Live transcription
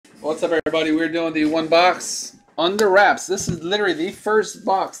What's up, everybody? We're doing the one box under wraps. This is literally the first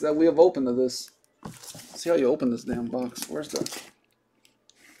box that we have opened of this. Let's see how you open this damn box. Where's the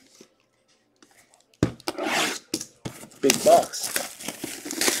big box?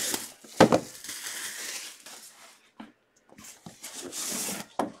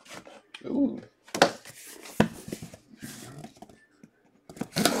 Ooh.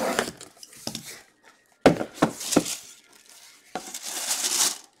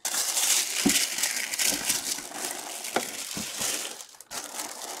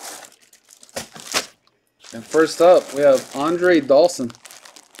 And first up, we have Andre Dawson,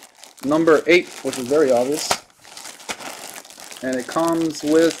 number 8, which is very obvious. And it comes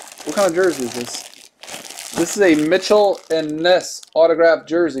with, what kind of jersey is this? This is a Mitchell and Ness autographed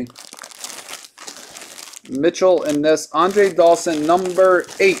jersey. Mitchell and Ness, Andre Dawson, number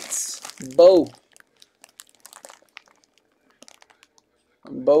 8. Bo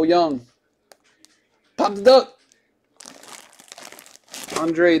Young. Pop the duck.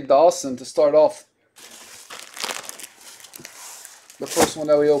 Andre Dawson to start off. The first one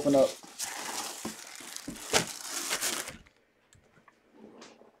that we open up.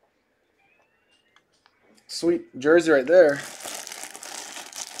 Sweet jersey right there.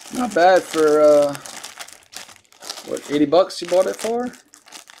 Not bad for, what, 80 bucks you bought it for?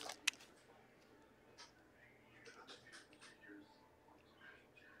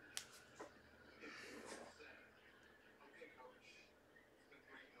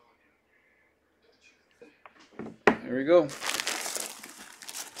 Here we go.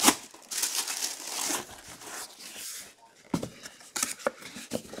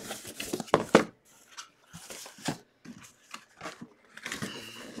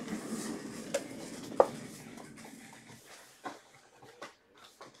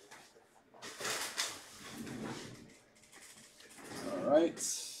 Alright,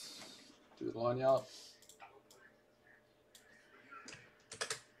 do the line out.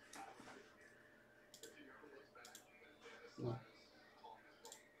 No.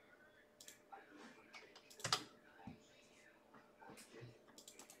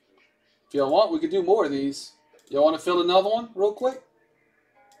 If y'all want, we could do more of these. Y'all want to fill another one real quick?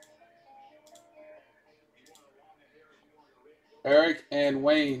 Eric and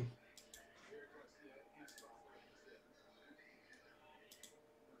Wayne.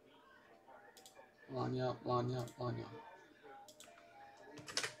 Line up, line up, line up.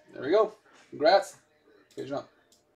 There we go. Congrats. Good job.